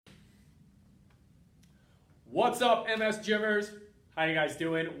What's up, MS Gymmers? How you guys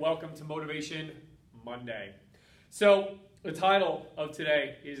doing? Welcome to Motivation Monday. So the title of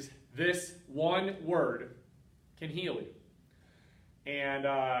today is This One Word Can Heal You. And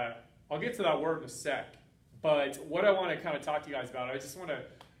I'll get to that word in a sec. But what I want to kind of talk to you guys about, I want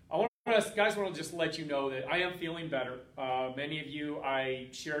to just let you know that I am feeling better. Many of you I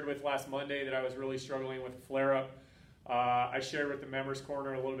shared with last Monday that I was really struggling with a flare-up. I shared with the Members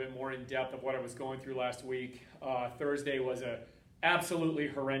Corner a little bit more in depth of what I was going through last week. Thursday was an absolutely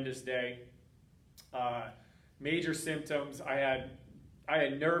horrendous day. Major symptoms. I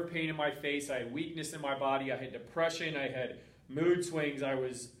had nerve pain in my face. I had weakness in my body. I had depression. I had mood swings. I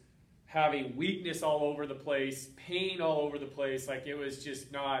was having weakness all over the place, pain all over the place. Like, it was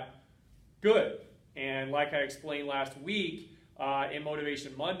just not good. And like I explained last week, in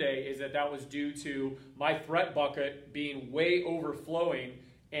Motivation Monday, is that was due to my threat bucket being way overflowing,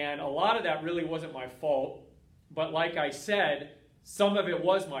 and a lot of that really wasn't my fault, but like I said, some of it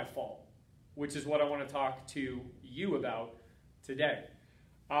was my fault, which is what I want to talk to you about today.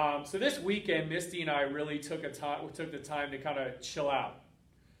 So this weekend, Misty and I really took the time to kind of chill out.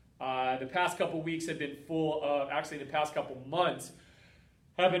 The past couple weeks have been full of, actually the past couple months,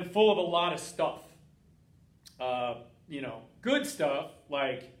 have been full of a lot of stuff. Good stuff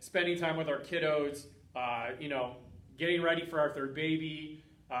like spending time with our kiddos, getting ready for our third baby,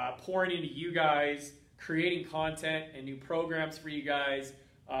 pouring into you guys, creating content and new programs for you guys,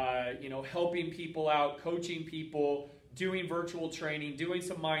 helping people out, coaching people, doing virtual training, doing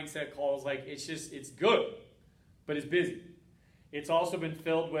some mindset calls. Like, it's good, but it's busy. It's also been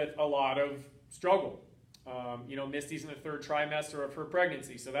filled with a lot of struggle. Misty's in the third trimester of her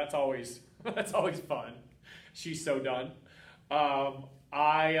pregnancy, so that's always fun. She's so done.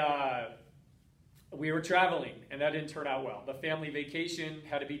 We were traveling, and that didn't turn out well. The family vacation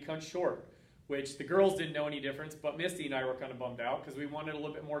had to be cut short, which the girls didn't know any difference, but Misty and I were kind of bummed out because we wanted a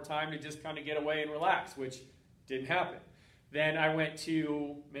little bit more time to just kind of get away and relax, which didn't happen. Then I went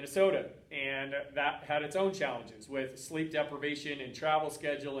to Minnesota, and that had its own challenges with sleep deprivation and travel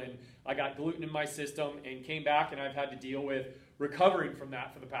schedule, and I got gluten in my system and came back, and I've had to deal with recovering from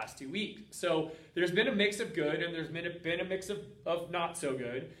that for the past 2 weeks. So there's been a mix of good, and there's been a mix of not so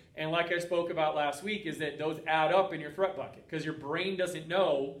good. And like I spoke about last week, is that those add up in your threat bucket, because your brain doesn't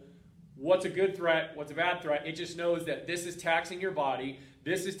know what's a good threat, what's a bad threat. It just knows that this is taxing your body,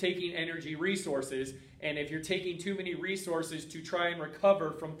 this is taking energy resources, and if you're taking too many resources to try and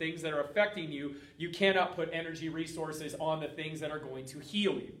recover from things that are affecting you, you cannot put energy resources on the things that are going to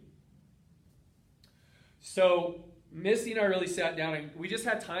heal you. So Misty and I really sat down, and we just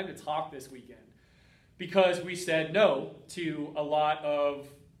had time to talk this weekend because we said no to a lot of,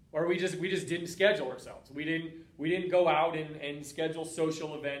 or we just didn't schedule ourselves. We didn't go out and schedule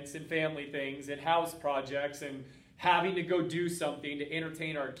social events and family things and house projects and having to go do something to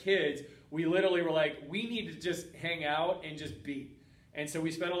entertain our kids. We literally were like, we need to just hang out and just be. And so we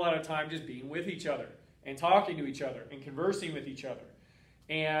spent a lot of time just being with each other and talking to each other and conversing with each other.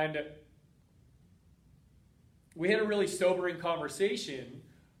 And we had a really sobering conversation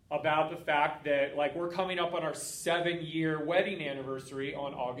about the fact that, like, we're coming up on our 7-year wedding anniversary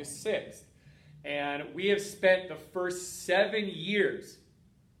on August 6th. And we have spent the first 7 years,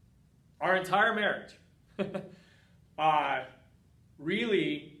 our entire marriage,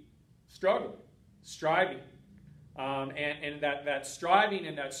 really struggling, striving. And that striving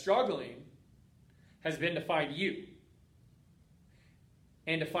and that struggling has been to find you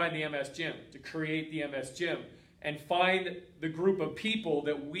and to find the MS Gym, to create the MS Gym, and find the group of people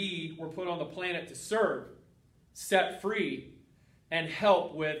that we were put on the planet to serve, set free, and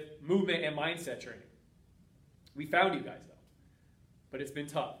help with movement and mindset training. We found you guys, though. But it's been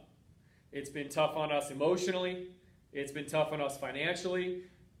tough. It's been tough on us emotionally. It's been tough on us financially.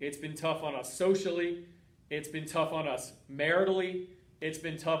 It's been tough on us socially. It's been tough on us maritally. It's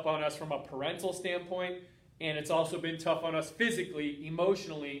been tough on us from a parental standpoint. And it's also been tough on us physically,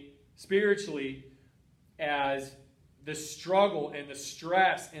 emotionally, spiritually, as the struggle and the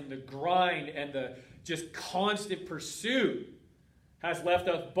stress and the grind and the just constant pursuit has left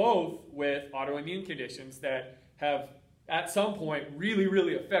us both with autoimmune conditions that have at some point really,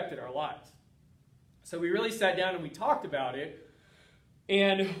 really affected our lives. So we really sat down and we talked about it.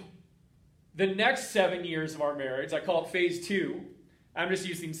 And the next 7 years of our marriage, I call it phase 2. I'm just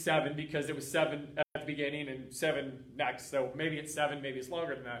using 7 because it was 7 at the beginning and 7 next. So maybe it's 7, maybe it's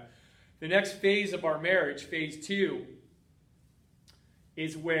longer than that. The next phase of our marriage, phase 2,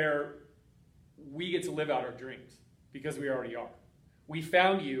 is where we get to live out our dreams because we already are. We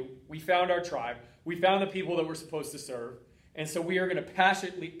found you. We found our tribe. We found the people that we're supposed to serve. And so we are going to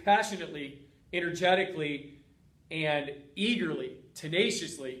passionately, energetically, and eagerly,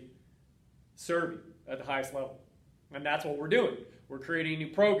 tenaciously serve you at the highest level. And that's what we're doing. We're creating new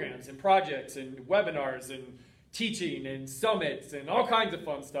programs and projects and webinars and teaching and summits and all kinds of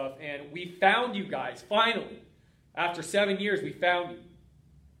fun stuff. And we found you guys, finally. After 7 years, we found you.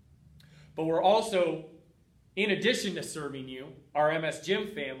 But we're also, in addition to serving you, our MS Gym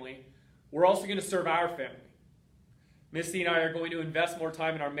family, we're also going to serve our family. Misty and I are going to invest more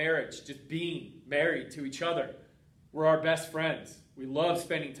time in our marriage, just being married to each other. We're our best friends. We love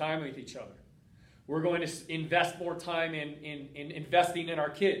spending time with each other. We're going to invest more time in investing in our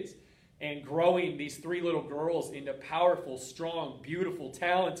kids and growing these 3 little girls into powerful, strong, beautiful,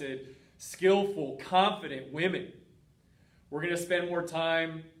 talented, skillful, confident women. We're going to spend more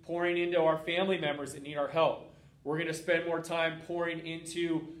time pouring into our family members that need our help. We're going to spend more time pouring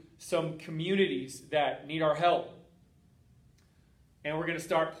into some communities that need our help. And we're going to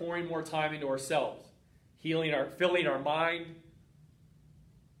start pouring more time into ourselves, filling our mind,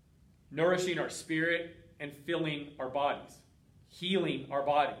 nourishing our spirit, and filling our bodies, healing our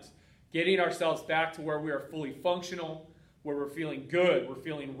bodies, getting ourselves back to where we are fully functional, where we're feeling good, we're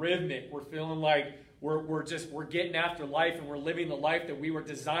feeling rhythmic, we're feeling like we're getting after life and we're living the life that we were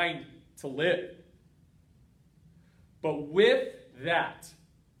designed to live. But with that,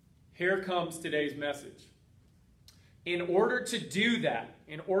 here comes today's message. In order to do that,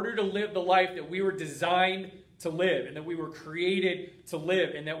 in order to live the life that we were designed to live and that we were created to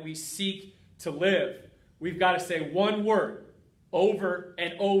live and that we seek to live, we've got to say one word over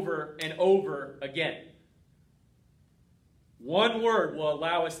and over and over again. One word will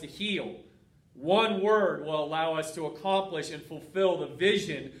allow us to heal. One word will allow us to accomplish and fulfill the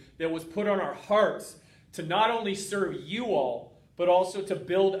vision that was put on our hearts to not only serve you all, but also to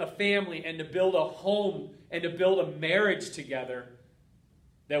build a family and to build a home and to build a marriage together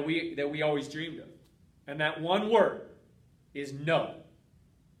that we always dreamed of. And that one word is no.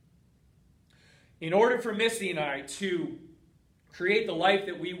 In order for Missy and I to create the life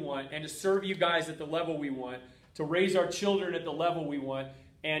that we want and to serve you guys at the level we want, to raise our children at the level we want,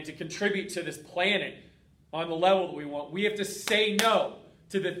 and to contribute to this planet on the level that we want, we have to say no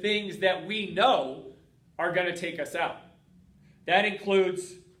to the things that we know are going to take us out. That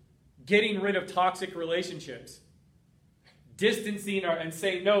includes getting rid of toxic relationships, distancing and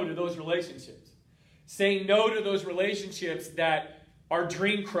saying no to those relationships, saying no to those relationships that are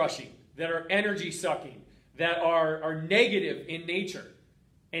dream crushing, that are energy sucking, that are negative in nature,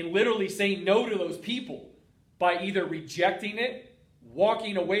 and literally saying no to those people by either rejecting it,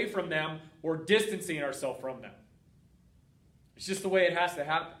 walking away from them, or distancing ourselves from them. It's just the way it has to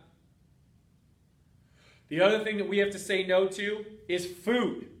happen. The other thing that we have to say no to is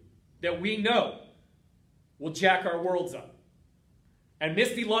food that we know will jack our worlds up. And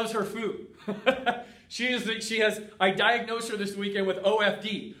Misty loves her food. I diagnosed her this weekend with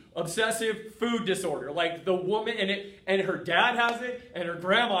OFD, obsessive food disorder. Like the woman, and her dad has it, and her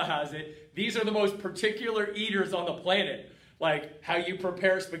grandma has it. These are the most particular eaters on the planet. Like how you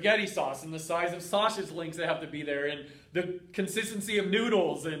prepare spaghetti sauce and the size of sausage links that have to be there and the consistency of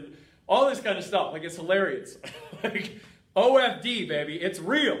noodles and all this kind of stuff. Like, it's hilarious. Like, OFD, baby. It's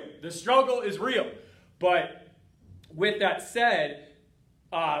real. The struggle is real. But with that said,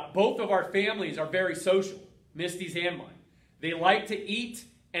 both of our families are very social, Misty's and mine. They like to eat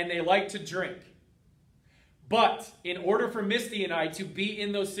and they like to drink. But in order for Misty and I to be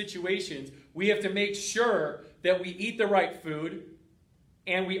in those situations, we have to make sure that we eat the right food,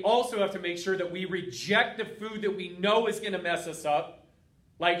 and we also have to make sure that we reject the food that we know is going to mess us up,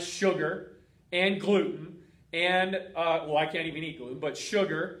 like sugar and gluten and, I can't even eat gluten, but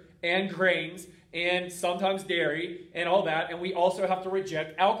sugar and grains and sometimes dairy and all that. And we also have to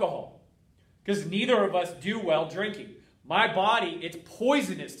reject alcohol because neither of us do well drinking. My body, it's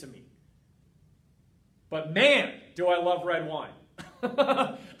poisonous to me. But man, do I love red wine.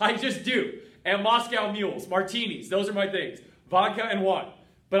 I just do. And Moscow mules, martinis, those are my things. Vodka and wine.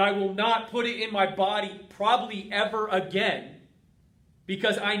 But I will not put it in my body probably ever again,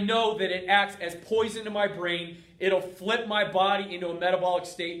 because I know that it acts as poison to my brain. It'll flip my body into a metabolic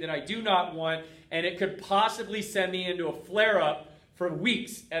state that I do not want, and it could possibly send me into a flare-up for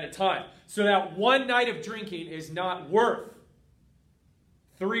weeks at a time. So that one night of drinking is not worth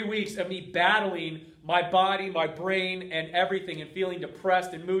 3 weeks of me battling my body, my brain, and everything, and feeling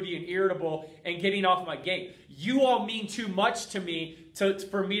depressed and moody and irritable and getting off my game. You all mean too much to me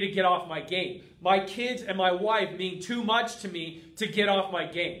for me to get off my game. My kids and my wife mean too much to me to get off my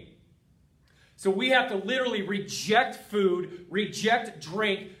game. So we have to literally reject food, reject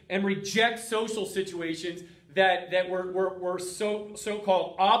drink, and reject social situations that we're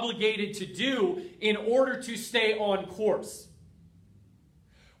so-called obligated to do in order to stay on course.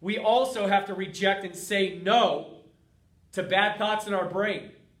 We also have to reject and say no to bad thoughts in our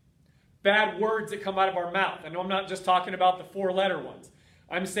brain, bad words that come out of our mouth. I know I'm not just talking about the 4-letter ones.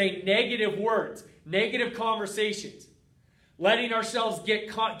 I'm saying negative words, negative conversations, letting ourselves get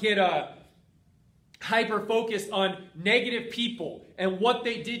hyper-focused on negative people and what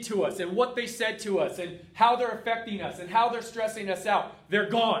they did to us and what they said to us and how they're affecting us and how they're stressing us out. They're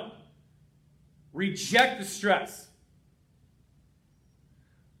gone. Reject the stress.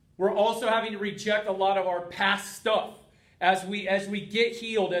 We're also having to reject a lot of our past stuff as we get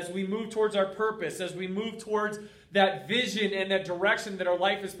healed, as we move towards our purpose, as we move towards that vision and that direction that our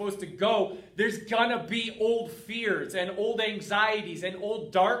life is supposed to go. There's gonna be old fears and old anxieties and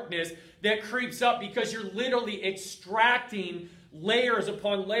old darkness that creeps up because you're literally extracting layers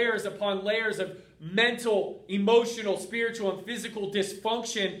upon layers upon layers of mental, emotional, spiritual, and physical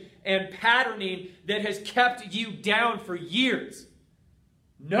dysfunction and patterning that has kept you down for years.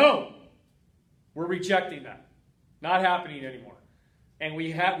 No, we're rejecting that. Not happening anymore. And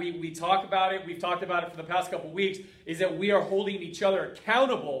we talk about it, we've talked about it for the past couple weeks, is that we are holding each other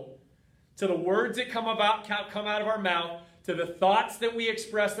accountable to the words that come out of our mouth, to the thoughts that we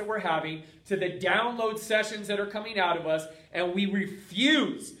express that we're having, to the download sessions that are coming out of us, and we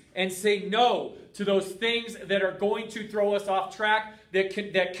refuse and say no to those things that are going to throw us off track,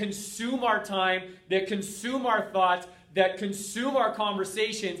 that consume our time, that consume our thoughts, that consume our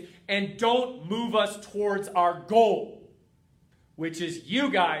conversations, and don't move us towards our goal, which is you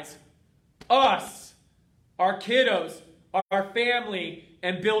guys, us, our kiddos, our family,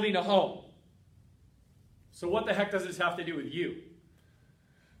 and building a home. So what the heck does this have to do with you?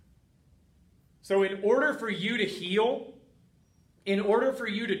 So in order for you to heal, in order for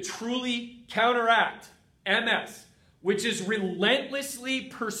you to truly counteract MS, which is relentlessly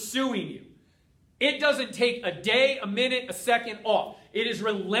pursuing you, it doesn't take a day, a minute, a second off. It is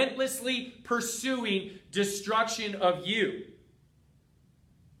relentlessly pursuing destruction of you.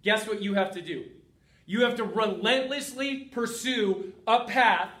 Guess what you have to do? You have to relentlessly pursue a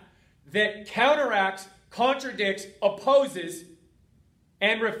path that counteracts, contradicts, opposes,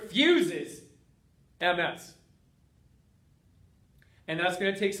 and refuses MS. And that's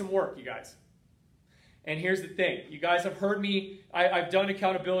going to take some work, you guys. And here's the thing. You guys have heard me. I've done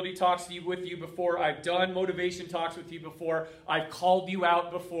accountability talks with you before. I've done motivation talks with you before. I've called you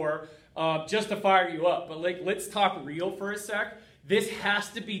out before just to fire you up. But let's talk real for a sec. This has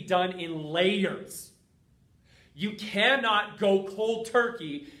to be done in layers. You cannot go cold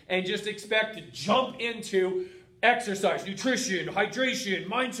turkey and just expect to jump into exercise, nutrition, hydration,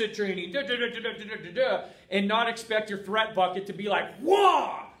 mindset training, and not expect your threat bucket to be like,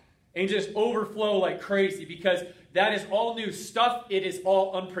 whoa, and just overflow like crazy, because that is all new stuff. It is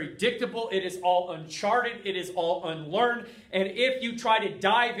all unpredictable. It is all uncharted. It is all unlearned. And if you try to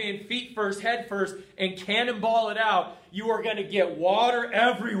dive in feet first, head first, and cannonball it out, you are going to get water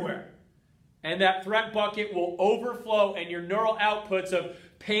everywhere. And that threat bucket will overflow, and your neural outputs of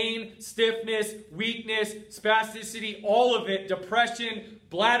pain, stiffness, weakness, spasticity, all of it, depression,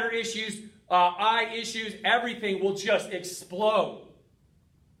 bladder issues, eye issues, everything will just explode.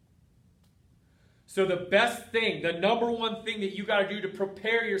 So the best thing, the number one thing that you got to do to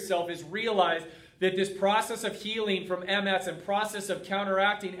prepare yourself is realize that this process of healing from MS and process of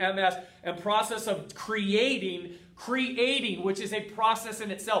counteracting MS and process of creating, which is a process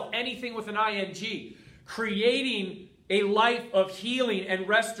in itself, anything with an ing, creating a life of healing and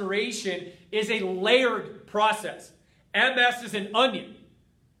restoration is a layered process. MS is an onion.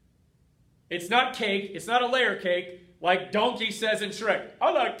 It's not cake. It's not a layer cake. Like Donkey says in Shrek,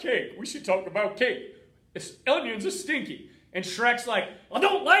 I like cake. We should talk about cake. Onions are stinky. And Shrek's like, I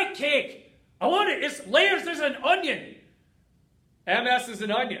don't like cake. I want it. It's layers. There's an onion. MS is an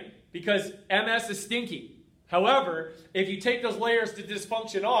onion because MS is stinky. However, if you take those layers to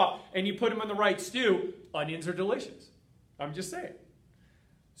dysfunction off and you put them in the right stew, onions are delicious. I'm just saying.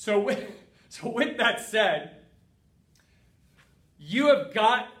 So with that said, you have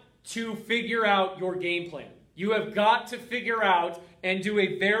got to figure out your game plan. You have got to figure out and do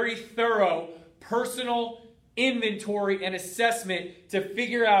a very thorough personal inventory and assessment to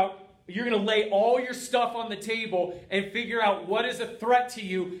figure out. You're going to lay all your stuff on the table and figure out what is a threat to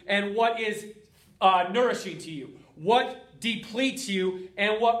you and what is nourishing to you, what depletes you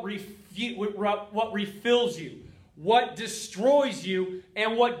and what refills you, what destroys you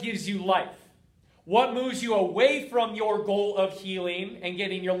and what gives you life, what moves you away from your goal of healing and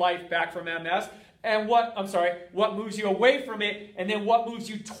getting your life back from MS, and what moves you away from it, and then what moves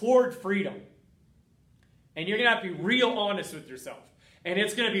you toward freedom. And you're going to have to be real honest with yourself. And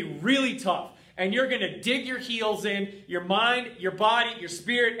it's going to be really tough. And you're going to dig your heels in. Your mind, your body, your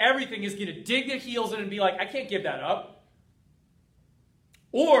spirit, everything is going to dig their heels in and be like, I can't give that up.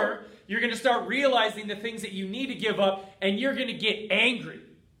 Or you're going to start realizing the things that you need to give up, and you're going to get angry.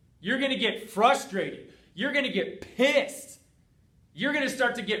 You're going to get frustrated. You're going to get pissed. You're going to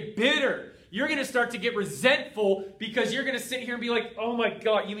start to get bitter. You're going to start to get resentful because you're going to sit here and be like, oh my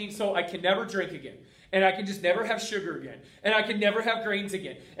God, you mean so I can never drink again? And I can just never have sugar again. And I can never have grains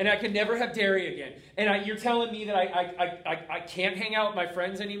again. And I can never have dairy again. And you're telling me that I can't hang out with my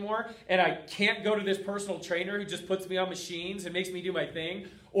friends anymore. And I can't go to this personal trainer who just puts me on machines and makes me do my thing.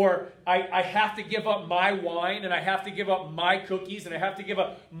 Or I have to give up my wine. And I have to give up my cookies. And I have to give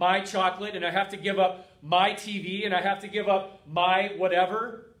up my chocolate. And I have to give up my TV. And I have to give up my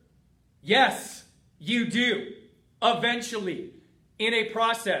whatever. Yes, you do. Eventually, in a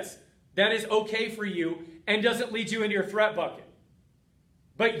process that is okay for you and doesn't lead you into your threat bucket.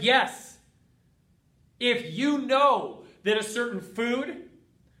 But yes, if you know that a certain food,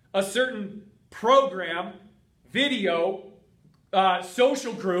 a certain program, video,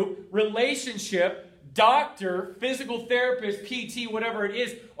 social group, relationship, doctor, physical therapist, PT, whatever it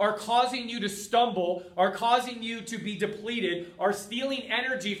is, are causing you to stumble, are causing you to be depleted, are stealing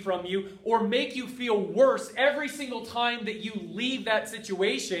energy from you, or make you feel worse every single time that you leave that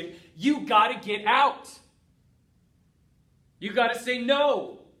situation, you got to get out. You got to say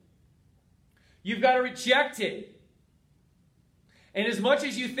no. You've got to reject it. And as much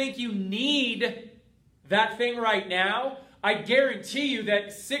as you think you need that thing right now, I guarantee you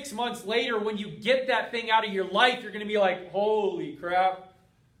that 6 months later, when you get that thing out of your life, you're going to be like, holy crap,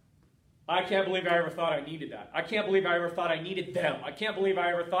 I can't believe I ever thought I needed that. I can't believe I ever thought I needed them. I can't believe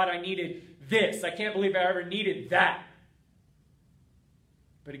I ever thought I needed this. I can't believe I ever needed that.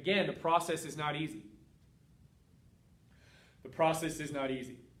 But again, the process is not easy. The process is not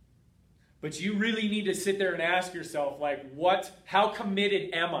easy. But you really need to sit there and ask yourself, like, how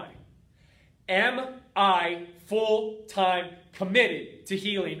committed am I? Am I full-time committed to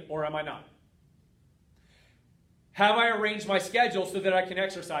healing, or am I not? Have I arranged my schedule so that I can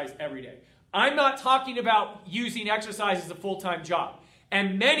exercise every day? I'm not talking about using exercise as a full-time job.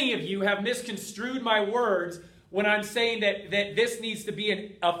 And many of you have misconstrued my words when I'm saying that this needs to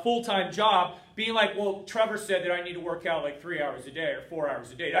be a full-time job, being like, well, Trevor said that I need to work out like 3 hours a day or 4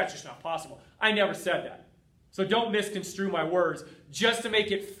 hours a day. That's just not possible. I never said that. So don't misconstrue my words just to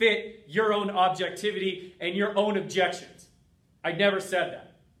make it fit your own objectivity and your own objections. I never said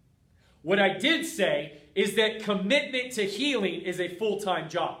that. What I did say is that commitment to healing is a full-time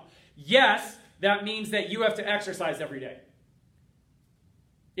job. Yes, that means that you have to exercise every day.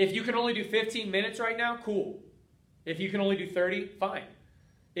 If you can only do 15 minutes right now, cool. If you can only do 30, fine.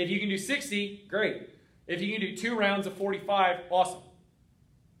 If you can do 60, great. If you can do 2 rounds of 45, awesome.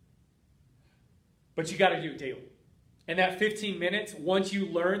 But you got to do it daily. And that 15 minutes, once you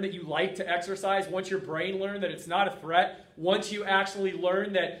learn that you like to exercise, once your brain learns that it's not a threat, once you actually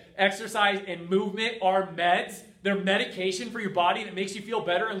learn that exercise and movement are meds, they're medication for your body that makes you feel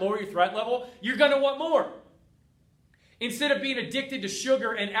better and lower your threat level, you're going to want more. Instead of being addicted to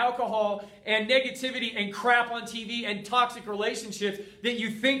sugar and alcohol and negativity and crap on TV and toxic relationships that you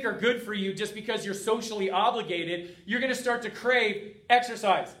think are good for you just because you're socially obligated, you're going to start to crave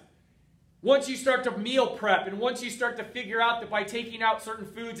exercise. Once you start to meal prep and once you start to figure out that by taking out certain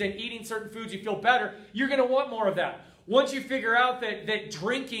foods and eating certain foods you feel better, you're going to want more of that. Once you figure out that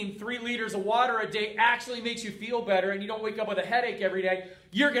drinking 3 liters of water a day actually makes you feel better and you don't wake up with a headache every day,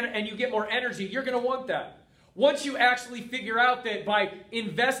 and you get more energy, you're going to want that. Once you actually figure out that by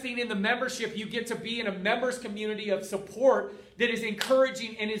investing in the membership, you get to be in a members community of support that is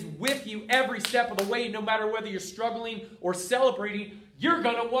encouraging and is with you every step of the way, no matter whether you're struggling or celebrating, you're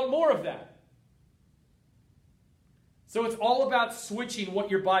going to want more of that. So it's all about switching what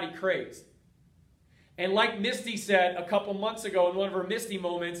your body craves. And like Misty said a couple months ago in one of her Misty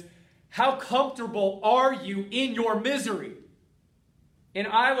moments, how comfortable are you in your misery? And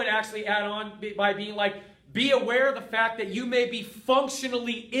I would actually add on by being like, be aware of the fact that you may be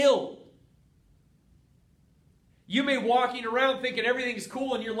functionally ill. You may be walking around thinking everything is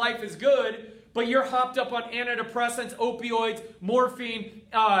cool and your life is good, but you're hopped up on antidepressants, opioids, morphine,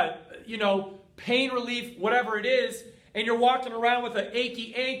 pain relief, whatever it is, and you're walking around with an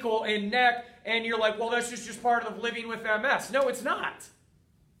achy ankle and neck, and you're like, well, that's just part of living with MS. No, it's not.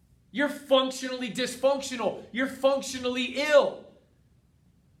 You're functionally dysfunctional. You're functionally ill.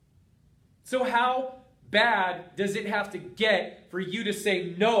 So how bad does it have to get for you to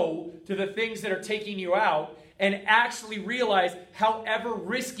say no to the things that are taking you out and actually realize, however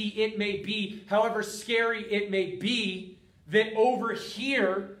risky it may be, however scary it may be, that over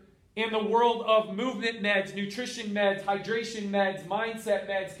here in the world of movement meds, nutrition meds, hydration meds, mindset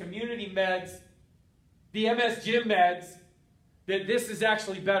meds, community meds, the MS Gym meds, that this is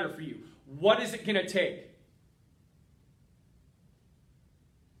actually better for you. What is it going to take?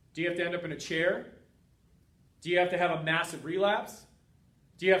 Do you have to end up in a chair? Do you have to have a massive relapse?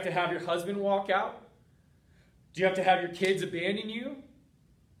 Do you have to have your husband walk out? Do you have to have your kids abandon you?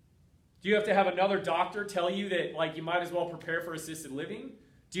 Do you have to have another doctor tell you that like you might as well prepare for assisted living?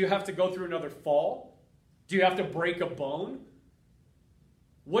 Do you have to go through another fall? Do you have to break a bone?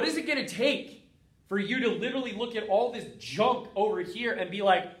 What is it going to take for you to literally look at all this junk over here and be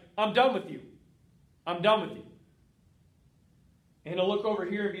like, I'm done with you. I'm done with you. And to look over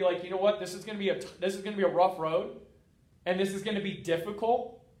here and be like, you know what? This is going to be a rough road, and this is going to be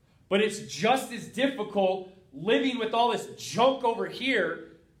difficult. But it's just as difficult living with all this junk over here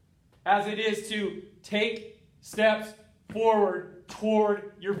as it is to take steps forward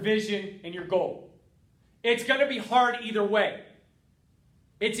toward your vision and your goal. It's going to be hard either way.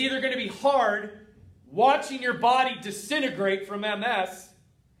 It's either going to be hard watching your body disintegrate from MS,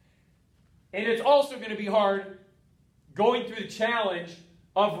 and it's also going to be hard going through the challenge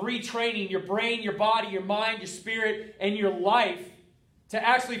of retraining your brain, your body, your mind, your spirit, and your life to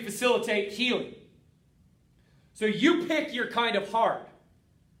actually facilitate healing. So you pick your kind of hard.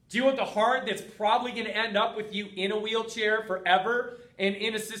 Do you want the hard that's probably going to end up with you in a wheelchair forever and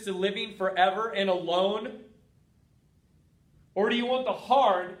in assisted living forever and alone? Or do you want the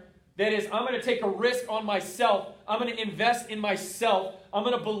hard that is, I'm going to take a risk on myself, I'm going to invest in myself, I'm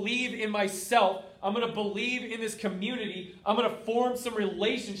going to believe in myself, I'm going to believe in this community, I'm going to form some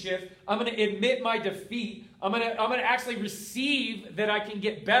relationships, I'm going to admit my defeat, I'm going to actually receive that I can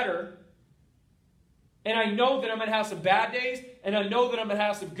get better, and I know that I'm going to have some bad days, and I know that I'm going to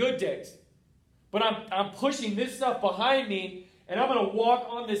have some good days. But I'm pushing this stuff behind me, and I'm going to walk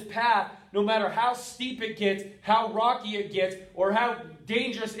on this path no matter how steep it gets, how rocky it gets, or how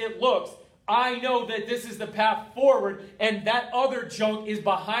dangerous it looks. I know that this is the path forward, and that other junk is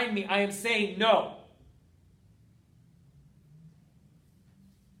behind me. I am saying no.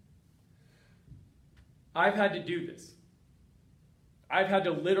 I've had to do this. I've had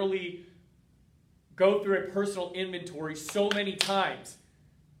to literally go through a personal inventory so many times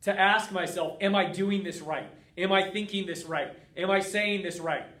to ask myself, am I doing this right? Am I thinking this right? Am I saying this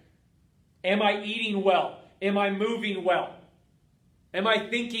right? Am I eating well? Am I moving well? Am I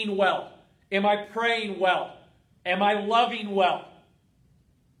thinking well? Am I praying well? Am I loving well?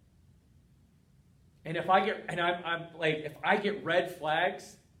 And if I get red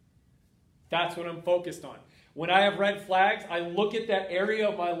flags, that's what I'm focused on. When I have red flags, I look at that area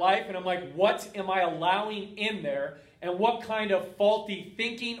of my life and I'm like, what am I allowing in there? And what kind of faulty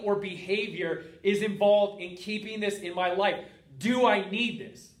thinking or behavior is involved in keeping this in my life? Do I need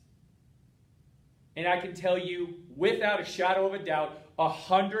this? And I can tell you without a shadow of a doubt,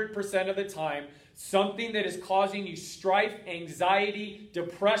 100% of the time, something that is causing you strife, anxiety,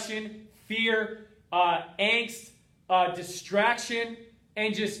 depression, fear, angst, distraction,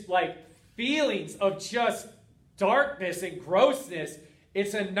 and just like feelings of just darkness and grossness,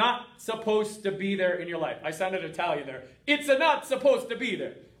 it's a not supposed to be there in your life. I sounded Italian there. It's a not supposed to be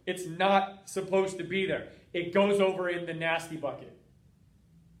there. It's not supposed to be there. It goes over in the nasty bucket.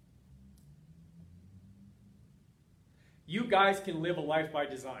 You guys can live a life by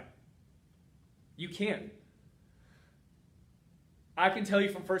design. You can. I can tell you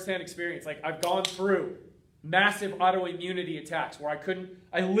from firsthand experience, like I've gone through massive autoimmunity attacks where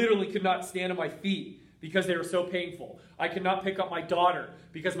I literally could not stand on my feet because they were so painful. I could not pick up my daughter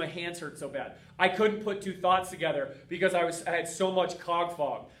because my hands hurt so bad. I couldn't put two thoughts together because I had so much cog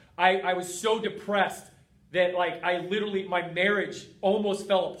fog. I was so depressed that like my marriage almost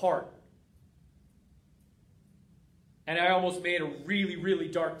fell apart. And I almost made a really, really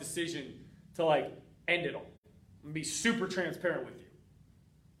dark decision to like end it all. I'm gonna be super transparent with you.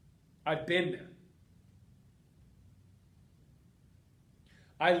 I've been there.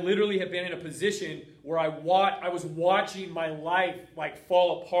 I literally have been in a position where I was watching my life like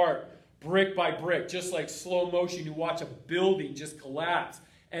fall apart brick by brick, just like slow motion. You watch a building just collapse,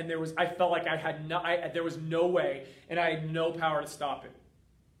 and I felt like there was no way, and I had no power to stop it.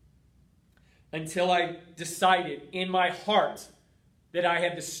 Until I decided in my heart that I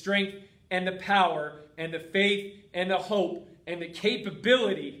had the strength and the power and the faith and the hope and the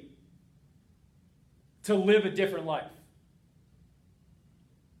capability to live a different life.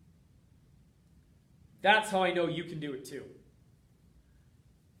 That's how I know you can do it too.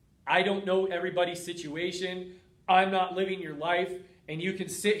 I don't know everybody's situation. I'm not living your life. And you can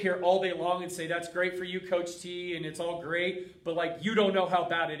sit here all day long and say, that's great for you, Coach T, and it's all great, but like, you don't know how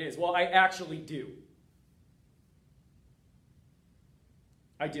bad it is. Well, I actually do.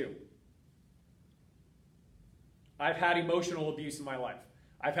 I do. I've had emotional abuse in my life.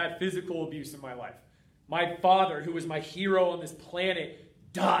 I've had physical abuse in my life. My father, who was my hero on this planet,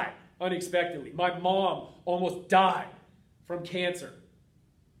 died unexpectedly. My mom almost died from cancer.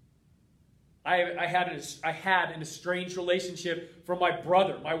 I had an estranged relationship from my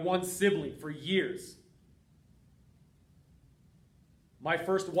brother, my one sibling, for years. My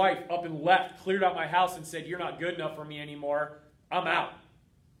first wife up and left, cleared out my house and said, you're not good enough for me anymore. I'm out.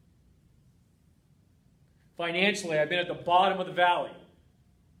 Financially, I've been at the bottom of the valley.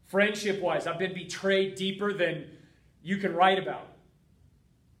 Friendship-wise, I've been betrayed deeper than you can write about.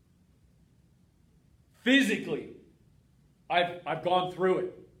 Physically, I've gone through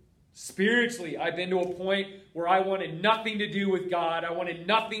it. Spiritually, I've been to a point where I wanted nothing to do with God. I wanted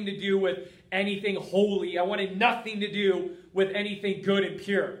nothing to do with anything holy. I wanted nothing to do with anything good and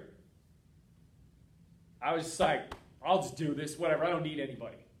pure. I was just like, I'll just do this, whatever. I don't need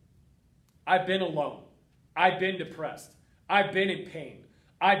anybody. I've been alone. I've been depressed. I've been in pain.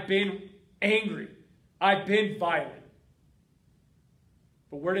 I've been angry. I've been violent.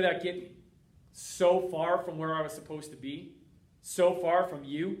 But where did that get me? So far from where I was supposed to be. So far from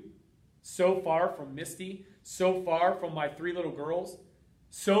you. So far from Misty. So far from my 3 little girls.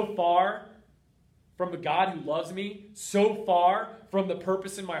 So far from the God who loves me. So far from the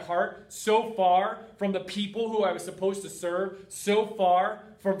purpose in my heart. So far from the people who I was supposed to serve. So far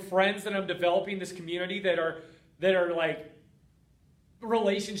from friends that I'm developing in this community that are like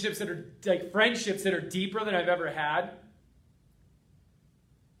relationships that are like friendships that are deeper than I've ever had.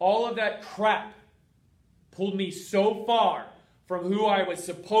 All of that crap pulled me so far from who I was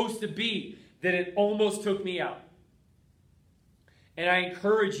supposed to be that it almost took me out. And I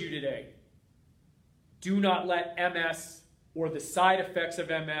encourage you today, do not let MS or the side effects of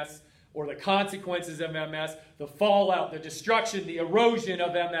MS or the consequences of MS, the fallout, the destruction, the erosion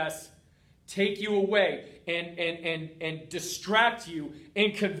of MS take you away and distract you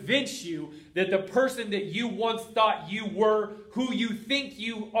and convince you that the person that you once thought you were, who you think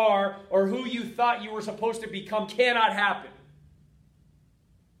you are, or who you thought you were supposed to become cannot happen.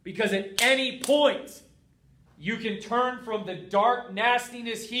 Because at any point, you can turn from the dark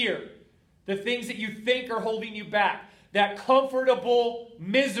nastiness here, the things that you think are holding you back, that comfortable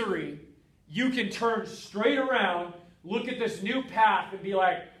misery, you can turn straight around, look at this new path and be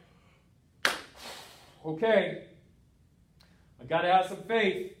like, okay, I got to have some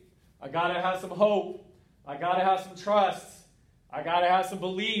faith. I got to have some hope. I got to have some trust. I got to have some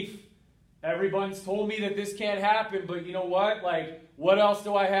belief. Everyone's told me that this can't happen, but you know what? Like, what else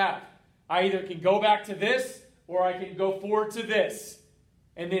do I have? I either can go back to this or I can go forward to this.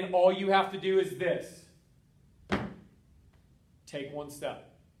 And then all you have to do is this. Take one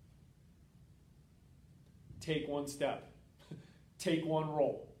step. Take one step. Take one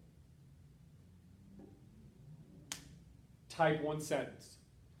roll. Type one sentence.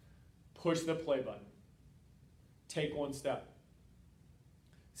 Push the play button. Take one step.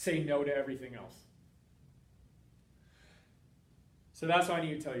 Say no to everything else. So that's what I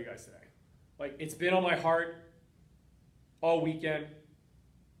need to tell you guys today. Like, it's been on my heart all weekend,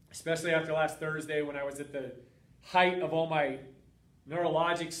 especially after last Thursday when I was at the height of all my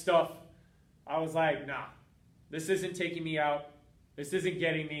neurologic stuff. I was like, nah, this isn't taking me out. This isn't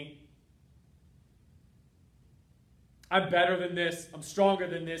getting me. I'm better than this. I'm stronger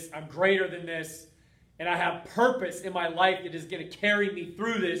than this. I'm greater than this. And I have purpose in my life that is going to carry me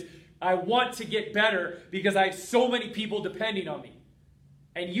through this. I want to get better because I have so many people depending on me.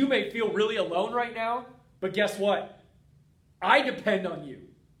 And you may feel really alone right now, but guess what? I depend on you.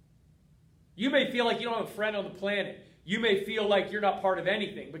 You may feel like you don't have a friend on the planet. You may feel like you're not part of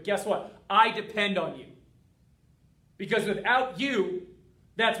anything, but guess what? I depend on you. Because without you,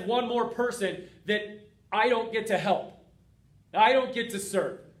 that's one more person that I don't get to help. I don't get to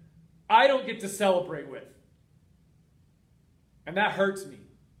serve. I don't get to celebrate with. And that hurts me.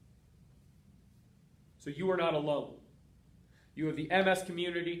 So you are not alone. You have the MS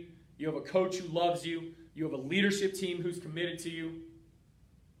community. You have a coach who loves you. You have a leadership team who's committed to you.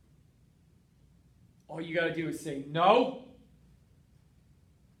 All you got to do is say no.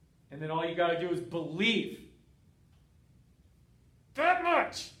 And then all you got to do is believe that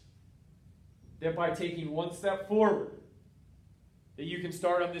much. That by taking one step forward, that you can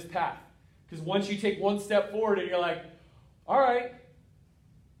start on this path. Because once you take one step forward and you're like, all right,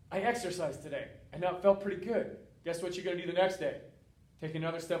 I exercised today and that felt pretty good. Guess what you're going to do the next day? Take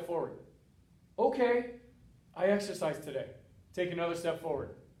another step forward. Okay, I exercised today. Take another step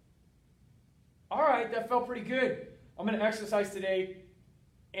forward. All right, that felt pretty good. I'm going to exercise today,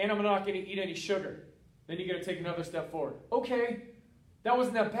 and I'm not going to eat any sugar. Then you're going to take another step forward. Okay, that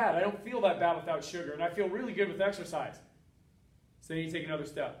wasn't that bad. I don't feel that bad without sugar, and I feel really good with exercise. So then you take another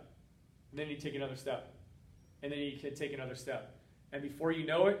step. And then you take another step. And then you can take another step. And before you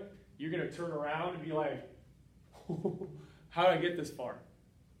know it, you're going to turn around and be like, how did I get this far?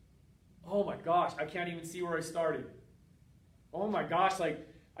 Oh my gosh, I can't even see where I started. Oh my gosh, like,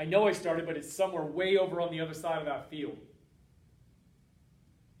 I know I started, but it's somewhere way over on the other side of that field.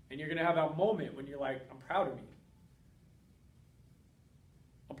 And you're going to have that moment when you're like, I'm proud of me.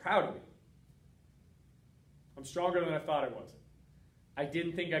 I'm proud of me. I'm stronger than I thought I was. I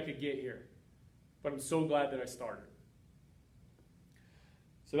didn't think I could get here, but I'm so glad that I started.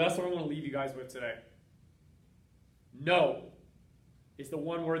 So that's what I want to leave you guys with today. No is the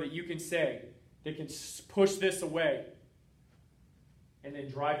one word that you can say that can push this away and then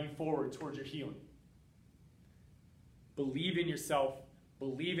drive you forward towards your healing. Believe in yourself.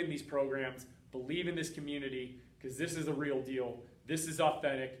 Believe in these programs. Believe in this community, because this is a real deal. This is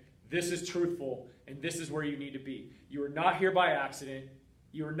authentic. This is truthful. And this is where you need to be. You are not here by accident.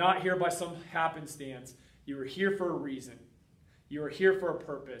 You are not here by some happenstance. You are here for a reason. You are here for a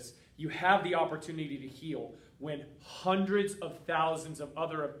purpose. You have the opportunity to heal when hundreds of thousands of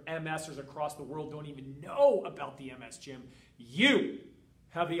other MSers across the world don't even know about the MS Gym. You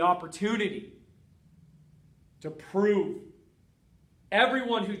have the opportunity to prove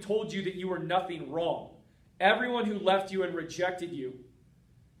everyone who told you that you were nothing wrong, everyone who left you and rejected you,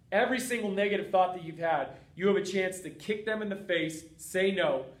 every single negative thought that you've had, you have a chance to kick them in the face, say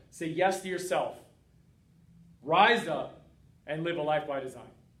no, say yes to yourself, rise up, and live a life by design.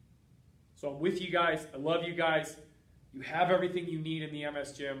 So I'm with you guys. I love you guys. You have everything you need in the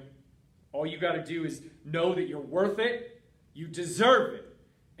MS Gym. All you got to do is know that you're worth it. You deserve it.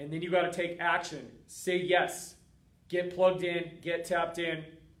 And then you got to take action. Say yes. Get plugged in. Get tapped in.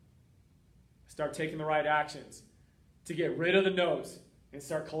 Start taking the right actions to get rid of the no's and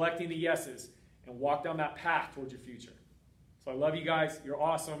start collecting the yeses and walk down that path towards your future. So I love you guys. You're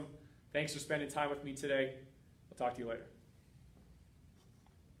awesome. Thanks for spending time with me today. I'll talk to you later.